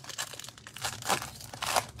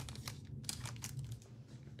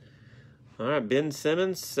 All right, Ben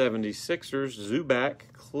Simmons, 76ers.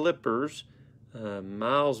 Zubac, Clippers.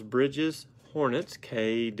 Miles Bridges, Hornets.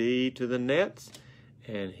 KD to the Nets.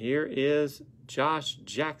 And here is Josh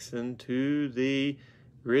Jackson to the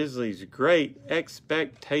Grizzlies. Great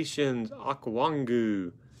Expectations,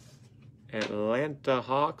 Okwangu. Atlanta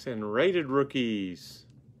Hawks and rated rookies.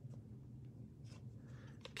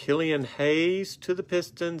 Killian Hayes to the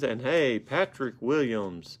Pistons. And hey, Patrick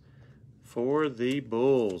Williams for the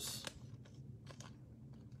Bulls.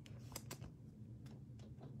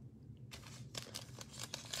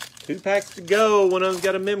 Two packs to go. One of them's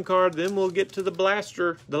got a mem card. Then we'll get to the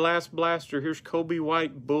blaster, the last blaster. Here's Kobe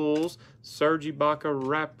White, Bulls. Serge Ibaka,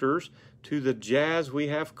 Raptors. To the Jazz, we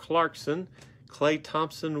have Clarkson. Klay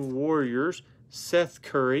Thompson, Warriors. Seth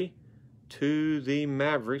Curry. To the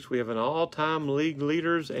Mavericks, we have an all-time league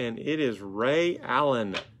leaders, and it is Ray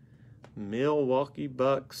Allen. Milwaukee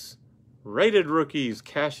Bucks. Rated rookies,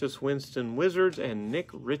 Cassius Winston, Wizards, and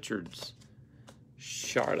Nick Richards,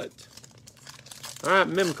 Charlotte. All right,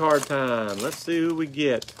 mem card time. Let's see who we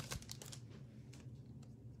get.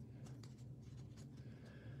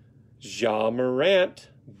 Ja Morant,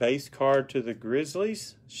 base card to the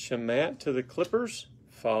Grizzlies. Shamat to the Clippers,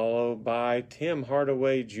 followed by Tim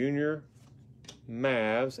Hardaway Jr.,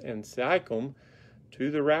 Mavs, and Siakam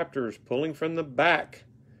to the Raptors, pulling from the back.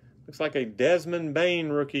 Looks like a Desmond Bain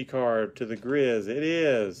rookie card to the Grizz. It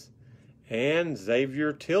is. And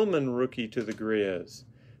Xavier Tillman rookie to the Grizz.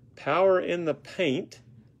 Power in the Paint,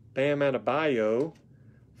 Bam Adebayo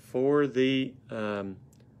for the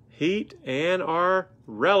Heat, and our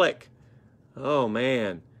relic. Oh,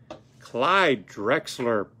 man. Clyde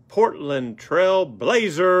Drexler, Portland Trail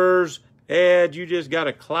Blazers. Ed, you just got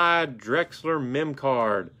a Clyde Drexler mem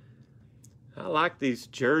card. I like these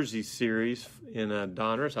jersey series in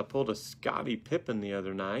Donruss. I pulled a Scottie Pippen the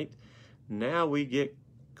other night. Now we get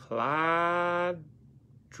Clyde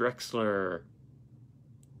Drexler.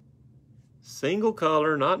 Single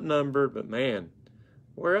color, not numbered, but man,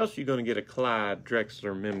 where else are you going to get a Clyde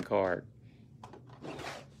Drexler mem card?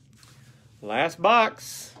 Last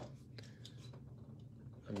box.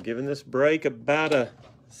 I'm giving this break about a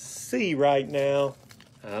C right now.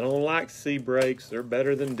 I don't like C breaks. They're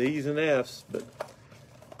better than D's and F's, but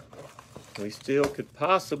we still could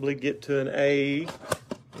possibly get to an A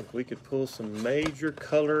if we could pull some major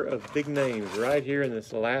color of big names right here in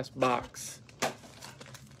this last box.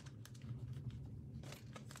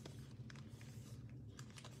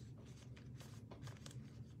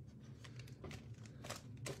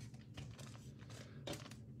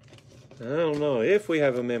 I don't know if we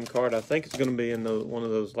have a mem card. I think it's going to be in one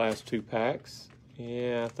of those last two packs.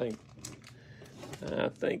 Yeah, I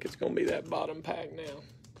think it's going to be that bottom pack now.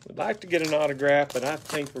 I'd like to get an autograph, but I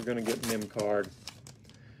think we're going to get mem card.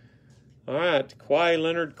 All right, Kawhi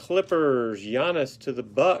Leonard Clippers, Giannis to the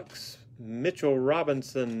Bucks, Mitchell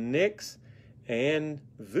Robinson Knicks, and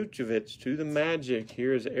Vucevic to the Magic.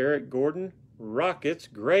 Here's Eric Gordon, Rockets,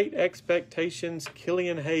 Great Expectations,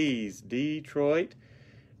 Killian Hayes, Detroit,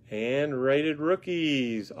 and Rated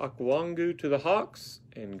Rookies, Okwangu to the Hawks,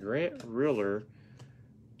 and Grant Riller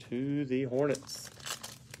to the Hornets.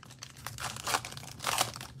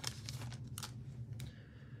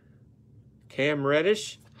 Cam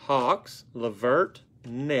Reddish, Hawks, Levert,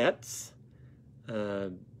 Nets,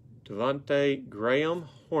 Devontae Graham,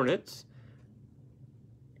 Hornets,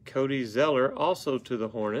 Cody Zeller, also to the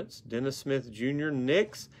Hornets, Dennis Smith Jr.,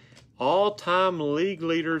 Knicks, all-time league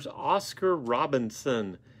leaders Oscar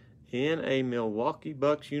Robinson in a Milwaukee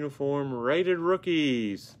Bucks uniform, Rated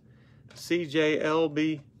Rookies, CJ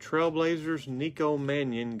Elby, Trailblazers, Nico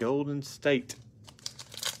Mannion, Golden State.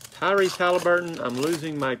 Tyrese Halliburton, I'm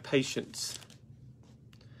losing my patience.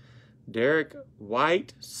 Derek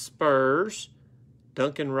White, Spurs,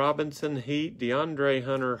 Duncan Robinson, Heat, DeAndre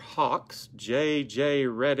Hunter, Hawks, J.J.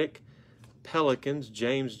 Redick, Pelicans,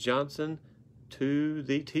 James Johnson to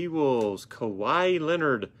the T-Wolves. Kawhi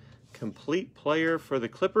Leonard, complete player for the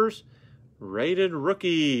Clippers, Rated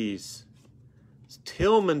Rookies.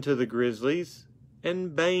 Tillman to the Grizzlies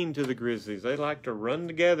and Bane to the Grizzlies. They like to run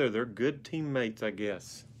together. They're good teammates, I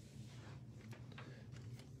guess.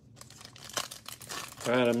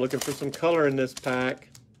 All right, I'm looking for some color in this pack.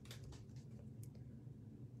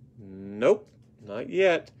 Nope, not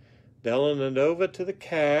yet. Delanova to the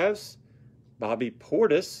Cavs. Bobby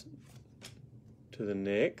Portis to the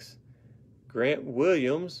Knicks. Grant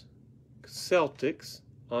Williams, Celtics.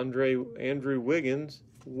 Andrew Wiggins,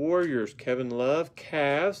 Warriors. Kevin Love,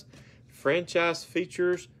 Cavs. Franchise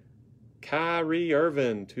features Kyrie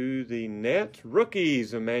Irving to the Nets.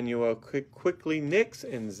 Rookies, Emmanuel Quickly, Knicks,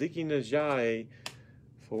 and Zeke Naji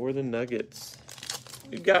for the Nuggets.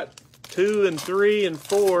 We've got 2 and 3 and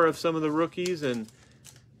 4 of some of the rookies, and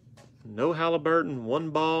no Halliburton, 1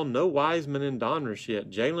 ball, no Wiseman and Donruss yet.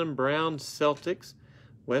 Jaylen Brown, Celtics.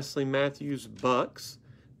 Wesley Matthews, Bucks.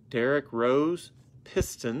 Derrick Rose,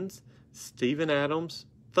 Pistons. Steven Adams,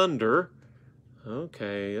 Thunder.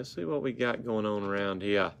 Okay, let's see what we got going on around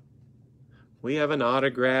here. We have an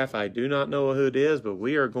autograph. I do not know who it is, but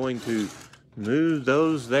we are going to move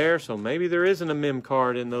those there. So maybe there isn't a mem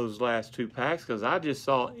card in those last 2 packs, because I just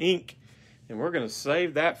saw ink, and we're going to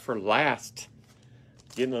save that for last.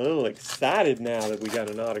 Getting a little excited now that we got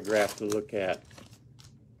an autograph to look at.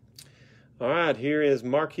 All right, here is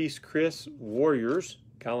Marquise Chris, Warriors.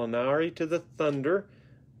 Gallinari to the Thunder.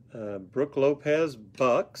 Brook Lopez,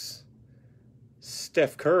 Bucks.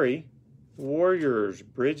 Steph Curry, Warriors.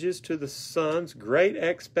 Bridges to the Suns. Great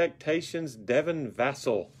Expectations, Devin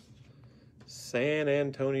Vassell. San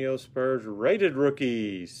Antonio Spurs, Rated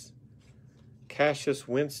Rookies. Cassius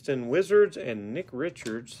Winston, Wizards, and Nick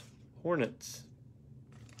Richards, Hornets.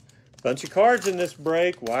 Bunch of cards in this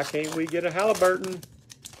break. Why can't we get a Halliburton?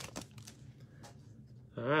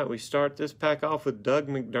 All right, we start this pack off with Doug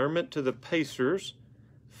McDermott to the Pacers,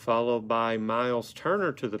 followed by Miles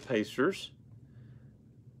Turner to the Pacers.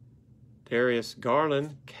 Darius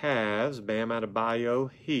Garland, Cavs. Bam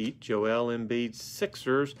Adebayo, Heat. Joel Embiid,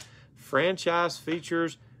 Sixers. Franchise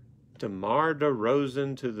features DeMar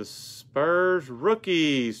DeRozan to the Spurs.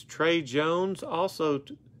 Rookies, Trey Jones also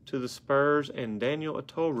to the Spurs, and Daniel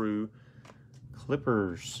Atoru,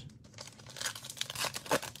 Clippers.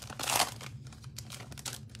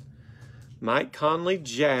 Mike Conley,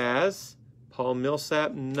 Jazz. Paul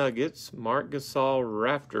Millsap, Nuggets. Marc Gasol,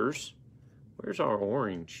 Raptors. Where's our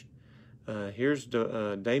orange? Here's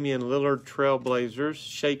Damian Lillard, Trailblazers.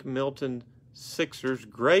 Shake Milton, Sixers.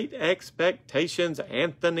 Great Expectations,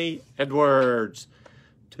 Anthony Edwards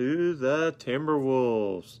to the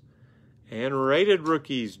Timberwolves. And Rated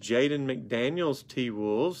Rookies, Jaden McDaniels,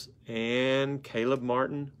 T-Wolves, and Caleb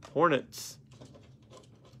Martin, Hornets.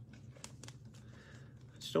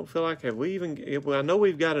 I just don't feel like, have we even, well, I know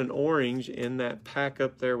we've got an orange in that pack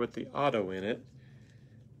up there with the auto in it.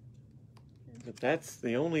 But that's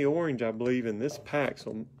the only orange, I believe, in this pack.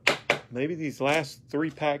 So maybe these last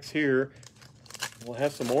 3 packs here will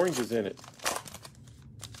have some oranges in it.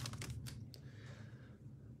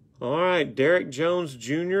 All right, Derek Jones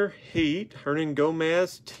Jr., Heat. Hernan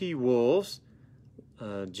Gomez, T-Wolves.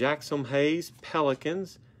 Jackson Hayes,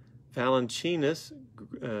 Pelicans. Valanciunas,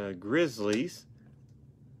 Grizzlies.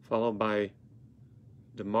 Followed by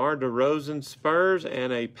DeMar DeRozan, Spurs.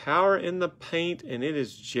 And a power in the paint, and it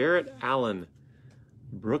is Jarrett Allen,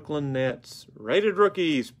 Brooklyn Nets. Rated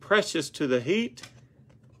Rookies, Precious to the Heat.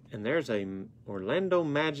 And there's a Orlando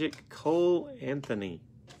Magic, Cole Anthony.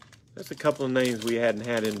 That's a couple of names we hadn't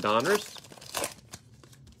had in Donruss.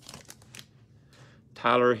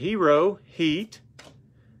 Tyler Hero, Heat.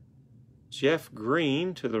 Jeff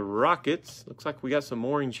Green to the Rockets. Looks like we got some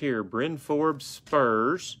orange here. Bryn Forbes,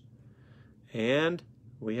 Spurs. And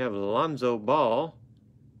we have Lonzo Ball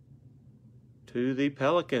to the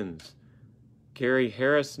Pelicans. Gary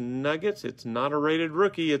Harris, Nuggets. It's not a rated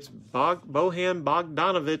rookie. It's Bojan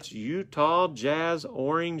Bogdanovic, Utah Jazz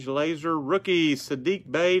orange laser rookie.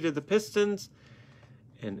 Sadiq Bey to the Pistons.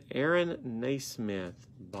 And Aaron Naismith,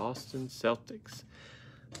 Boston Celtics.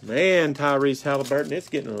 Man, Tyrese Halliburton, it's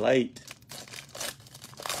getting late.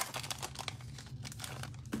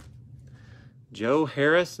 Joe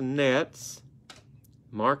Harris, Nets.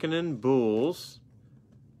 Markkanen, Bulls.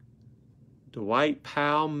 Dwight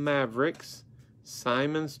Powell, Mavericks.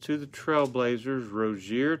 Simons to the Trailblazers.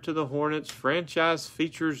 Rozier to the Hornets. Franchise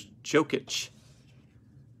features Jokic.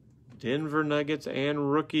 Denver Nuggets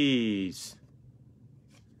and rookies.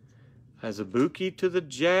 Azubuike to the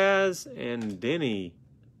Jazz. And Denny,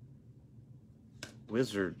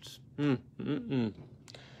 Wizards. All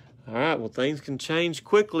right, well, things can change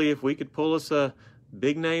quickly. If we could pull us a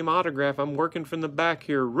big-name autograph. I'm working from the back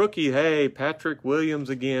here. Rookie, hey, Patrick Williams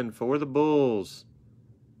again for the Bulls.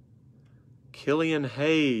 Killian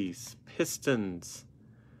Hayes, Pistons.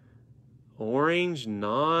 Orange,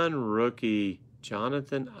 non-rookie,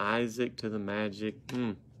 Jonathan Isaac to the Magic.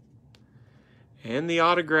 And the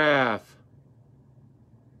autograph.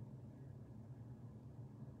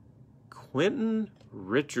 Quentin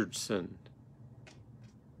Richardson.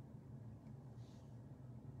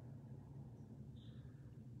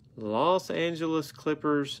 Los Angeles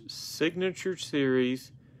Clippers Signature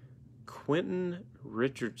Series, Quentin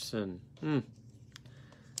Richardson.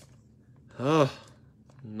 Oh,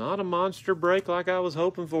 not a monster break like I was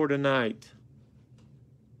hoping for tonight.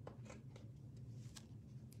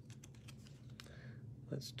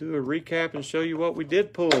 Let's do a recap and show you what we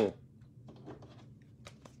did pull.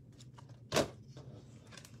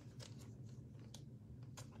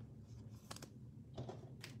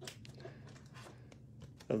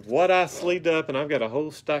 Of what I sleeved up, and I've got a whole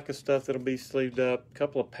stack of stuff that'll be sleeved up. A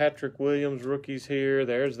couple of Patrick Williams rookies here.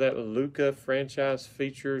 There's that Luka franchise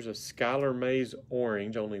features, a Skylar Mays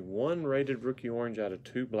orange. Only one rated rookie orange out of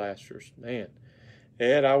 2 blasters. Man,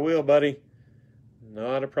 Ed, I will, buddy.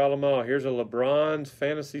 Not a problem at all. Here's a LeBron's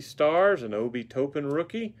Fantasy Stars, an Obi Toppin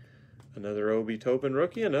rookie. Another Obi Toppin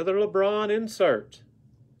rookie, another LeBron insert.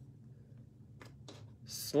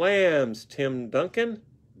 Slams, Tim Duncan,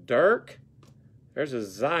 Dirk. There's a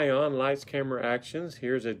Zion Lights Camera Actions.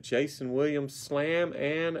 Here's a Jason Williams slam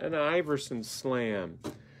and an Iverson slam.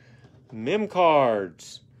 Mem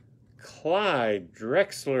cards. Clyde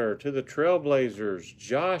Drexler to the Trailblazers.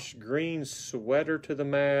 Josh Green sweater to the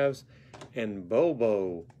Mavs. And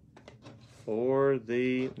Bobo for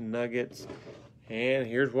the Nuggets. And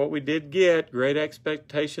here's what we did get. Great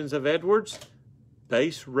Expectations of Edwards.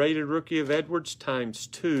 Base rated rookie of Edwards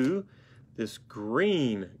 ×2. This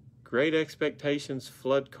green Great Expectations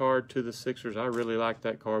flood card to the Sixers. I really like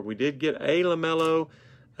that card. We did get a LaMelo,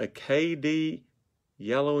 a KD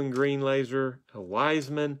yellow and green laser, a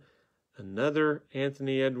Wiseman, another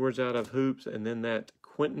Anthony Edwards out of Hoops, and then that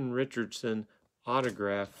Quentin Richardson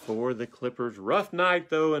autograph for the Clippers. Rough night,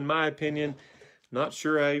 though, in my opinion. Not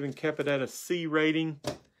sure I even kept it at a C rating,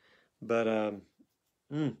 but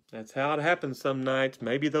that's how it happens some nights.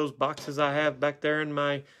 Maybe those boxes I have back there in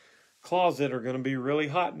my closet are going to be really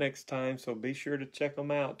hot next time, so be sure to check them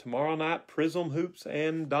out. Tomorrow night, Prism Hoops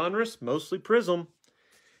and Donruss, mostly Prism.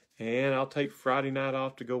 And I'll take Friday night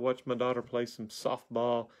off to go watch my daughter play some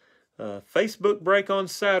softball. Facebook break on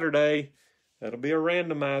Saturday. That'll be a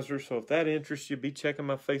randomizer, so if that interests you, be checking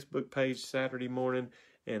my Facebook page Saturday morning.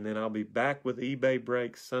 And then I'll be back with eBay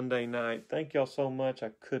break Sunday night. Thank y'all so much. I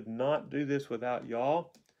could not do this without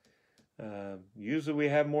y'all. Usually we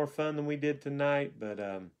have more fun than we did tonight, but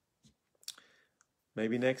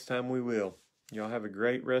maybe next time we will. Y'all have a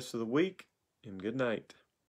great rest of the week, and good night.